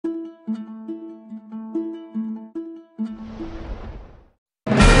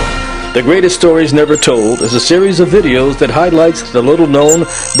The Greatest Stories Never Told is a series of videos that highlights the little-known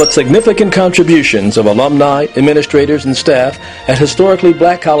but significant contributions of alumni, administrators, and staff at historically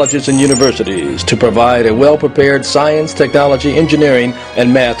black colleges and universities to provide a well-prepared science, technology, engineering,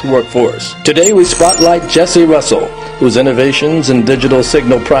 and math workforce. Today we spotlight Jesse Russell, whose innovations in digital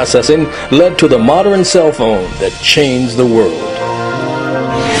signal processing led to the modern cell phone that changed the world.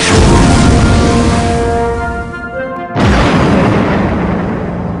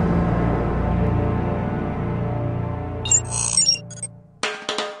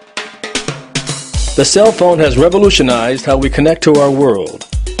 The cell phone has revolutionized how we connect to our world.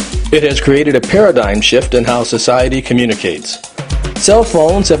 It has created a paradigm shift in how society communicates. Cell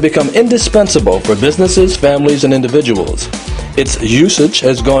phones have become indispensable for businesses, families, and individuals. Its usage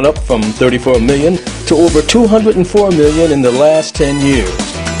has gone up from 34 million to over 204 million in the last 10 years.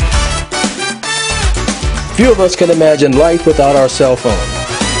 Few of us can imagine life without our cell phone.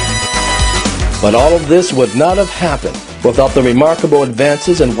 But all of this would not have happened without the remarkable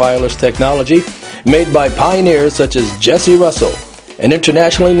advances in wireless technology made by pioneers such as Jesse Russell, an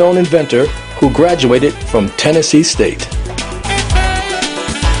internationally known inventor who graduated from Tennessee State.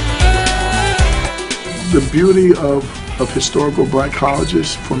 The beauty of historical black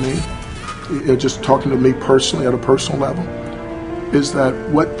colleges for me, just talking to me personally at a personal level, is that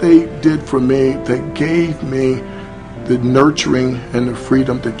what they did for me, they gave me the nurturing and the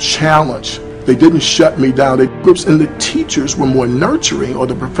freedom to challenge. They didn't shut me down. And the teachers were more nurturing, or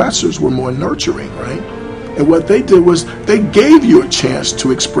the professors were more nurturing, right? And what they did was they gave you a chance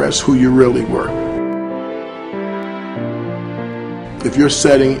to express who you really were. If you're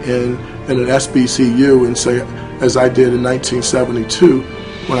sitting in an SBCU and say, as I did in 1972,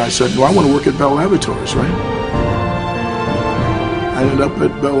 when I said, well, I want to work at Bell Laboratories, right? I ended up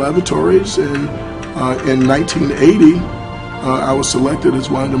at Bell Laboratories, and in 1980, I was selected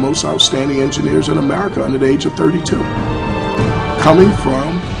as one of the most outstanding engineers in America under the age of 32. Coming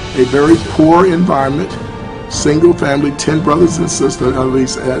from a very poor environment, single family, 10 brothers and sisters, at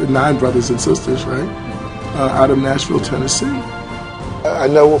least 9 brothers and sisters, right? Out of Nashville, Tennessee. I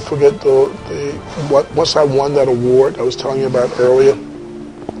never will forget once I won that award I was telling you about earlier,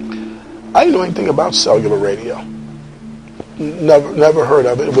 I didn't know anything about cellular radio. Never heard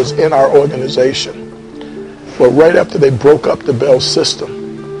of it. It was in our organization. But right after they broke up the Bell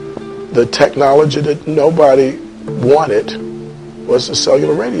system, the technology that nobody wanted was the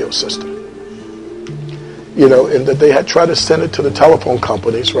cellular radio system. You know, and that they had tried to send it to the telephone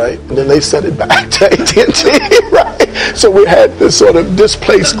companies, right? And then they sent it back to AT&T, right? So we had this sort of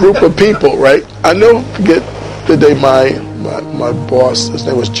displaced group of people, right? I never forget the day my boss, his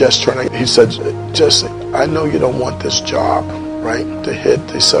name was Jess Turner, he said, Jesse, I know you don't want this job, right, to hit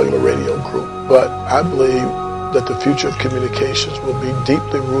the cellular radio group, but I believe that the future of communications will be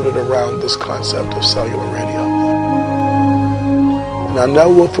deeply rooted around this concept of cellular radio. And I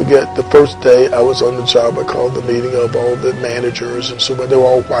never will forget the first day I was on the job. I called the meeting of all the managers and so on. They were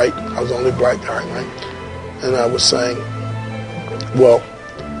all white. I was the only black guy, right? And I was saying, well,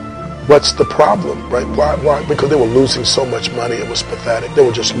 what's the problem, right? Why? Because they were losing so much money. It was pathetic. They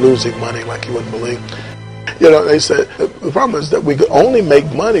were just losing money like you wouldn't believe. You know, they said, the problem is that we could only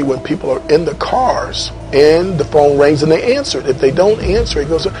make money when people are in the cars and the phone rings and they answer it. If they don't answer, it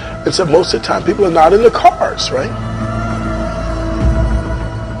goes, and so most of the time people are not in the cars, right?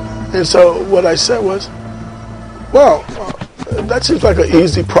 And so what I said was, well, that seems like an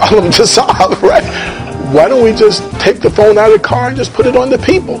easy problem to solve, right? Why don't we just take the phone out of the car and just put it on the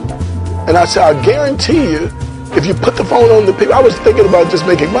people? And I said, I guarantee you, if you put the phone on the people, I was thinking about just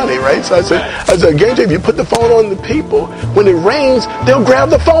making money, right? So I said, I guarantee if you put the phone on the people, when it rings, they'll grab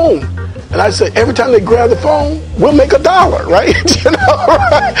the phone. And I said, every time they grab the phone, we'll make $1, right? You know,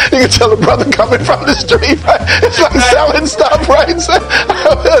 right? You can tell a brother coming from the street, right? It's like selling stuff, right? So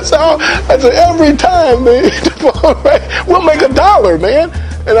I said, every time they hit the phone, right, we'll make $1, man.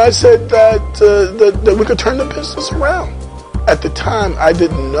 And I said that we could turn the business around. At the time, I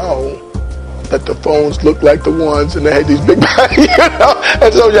didn't know that the phones looked like the ones and they had these big bodies, you know,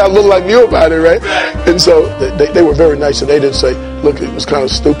 and so y'all look like you about it, right? And so they were very nice, and they didn't say, look, it was kind of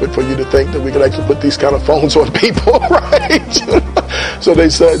stupid for you to think that we could actually put these kind of phones on people, right? So they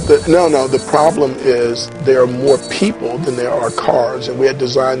said that, no, the problem is there are more people than there are cars, and we had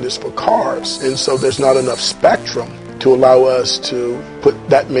designed this for cars, and so there's not enough spectrum to allow us to put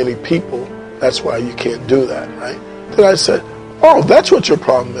that many people. That's why you can't do that, right? Then I said, oh, that's what your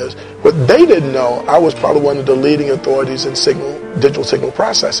problem is. What they didn't know, I was probably one of the leading authorities in digital signal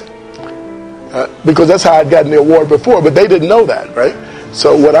processing. Because that's how I'd gotten the award before, but they didn't know that, right?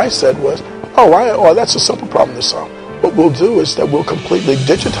 So what I said was, oh, that's a simple problem to solve. What we'll do is that we'll completely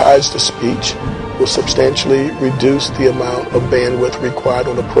digitize the speech. We'll substantially reduce the amount of bandwidth required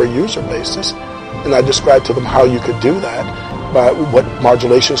on a per user basis. And I described to them how you could do that, by what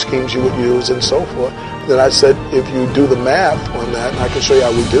modulation schemes you would use and so forth. Then I said, if you do the math on that, and I can show you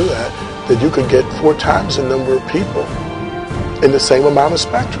how we do that you could get 4 times the number of people in the same amount of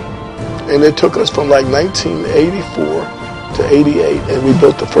spectrum. And it took us from like 1984 to 88, and we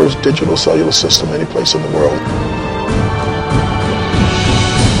built the first digital cellular system any place in the world.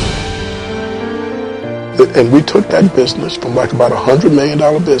 And we took that business from like about $100 million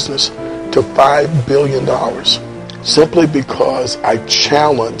business to $5 billion, simply because I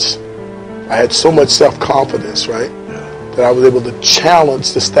had so much self-confidence, right, that I was able to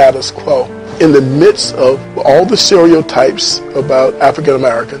challenge the status quo. In the midst of all the stereotypes about African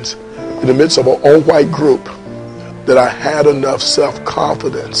Americans, in the midst of an all-white group, that I had enough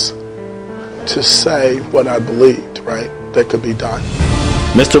self-confidence to say what I believed, right, that could be done.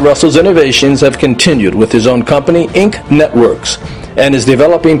 Mr. Russell's innovations have continued with his own company, Inc. Networks, and is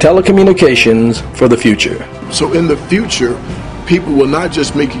developing telecommunications for the future. So in the future, people will not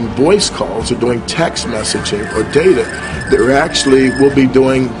just making voice calls or doing text messaging or data. They actually will be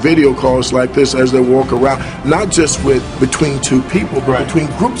doing video calls like this as they walk around, not just between 2 people, but between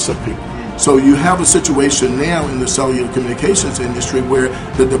groups of people. So you have a situation now in the cellular communications industry where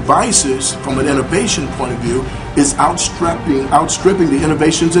the devices, from an innovation point of view, is outstripping the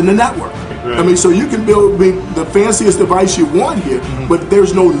innovations in the network. Right. I mean, so you can build the fanciest device you want here, but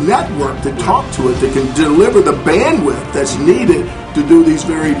there's no network to talk to it that can deliver the bandwidth that's needed to do these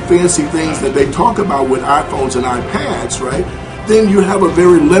very fancy things that they talk about with iPhones and iPads, right? Then you have a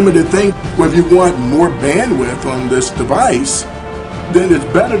very limited thing. Where if you want more bandwidth on this device, then it's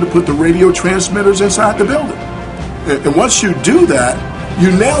better to put the radio transmitters inside the building. And once you do that,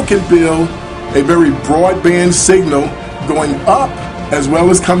 you now can build a very broadband signal going up as well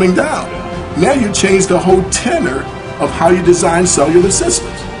as coming down. Now you change the whole tenor of how you design cellular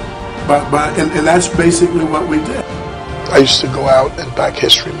systems. And that's basically what we did. I used to go out in Black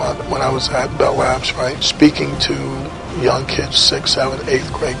History Month when I was at Bell Labs, right, speaking to young kids, 6th, 7th,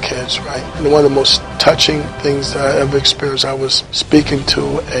 8th grade kids, right? And one of the most touching things that I ever experienced, I was speaking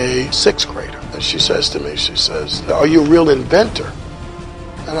to a 6th grader. And she says to me, she says, "Are you a real inventor?"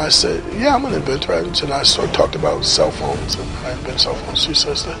 And I said, "Yeah, I'm an inventor." And I talked about cell phones, and I invented cell phones. She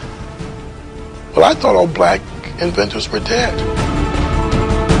says that, "Well, I thought all black inventors were dead."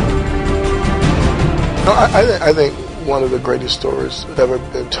 No, I think one of the greatest stories that ever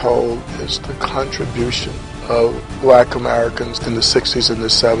been told is the contribution of black Americans in the 60s and the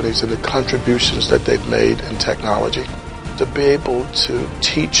 70s, and the contributions that they've made in technology. To be able to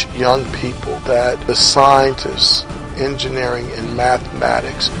teach young people that the scientists, engineering, and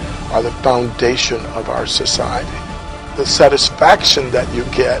mathematics are the foundation of our society. The satisfaction that you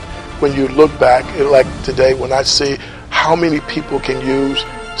get when you look back, like today when I see how many people can use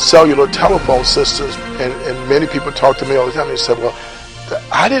cellular telephone systems, and many people talk to me all the time and they said, "Well,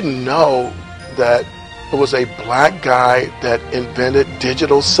 I didn't know that it was a black guy that invented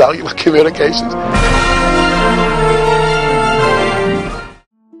digital cellular communications."